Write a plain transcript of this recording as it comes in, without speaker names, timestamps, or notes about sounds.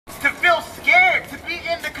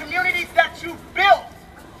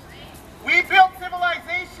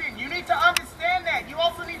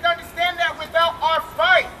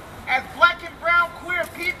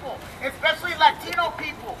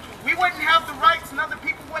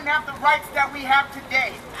have the rights that we have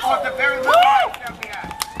today, or the very little rights that we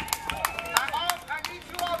have. I need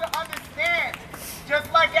you all to understand,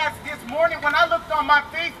 just like as this morning when I looked on my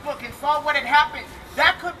Facebook and saw what had happened,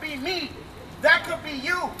 that could be me, that could be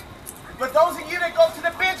you. For those of you that go to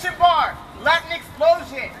the bench and bar, Latin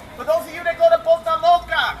Explosion. For those of you that go to Boca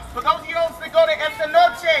Loca. For those of you that go to Esta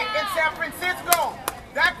Noche in San Francisco,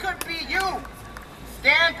 that could be you.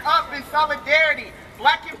 Stand up in solidarity.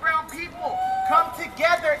 Black and brown people, come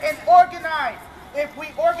together and organize. If we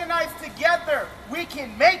organize together, we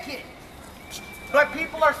can make it. But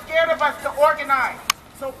people are scared of us to organize.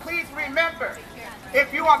 So please remember,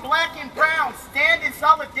 if you are black and brown, stand in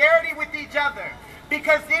solidarity with each other,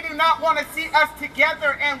 because they do not want to see us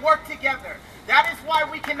together and work together. That is why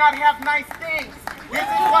we cannot have nice things. This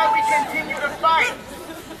is why we continue to fight.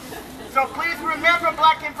 So please remember,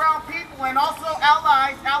 black and brown people, and also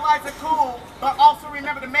allies. Allies are cool, but also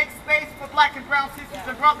remember to make space for black and brown sisters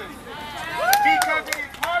and brothers. Because it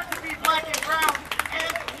is hard to be black and brown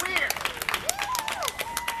and queer.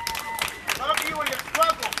 Love you in your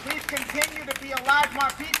struggle. Please continue to be alive,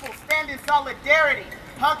 my people. Stand in solidarity.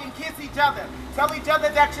 Hug and kiss each other. Tell each other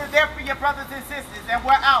that you're there for your brothers and sisters. And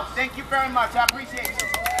we're out. Thank you very much. I appreciate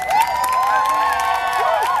you.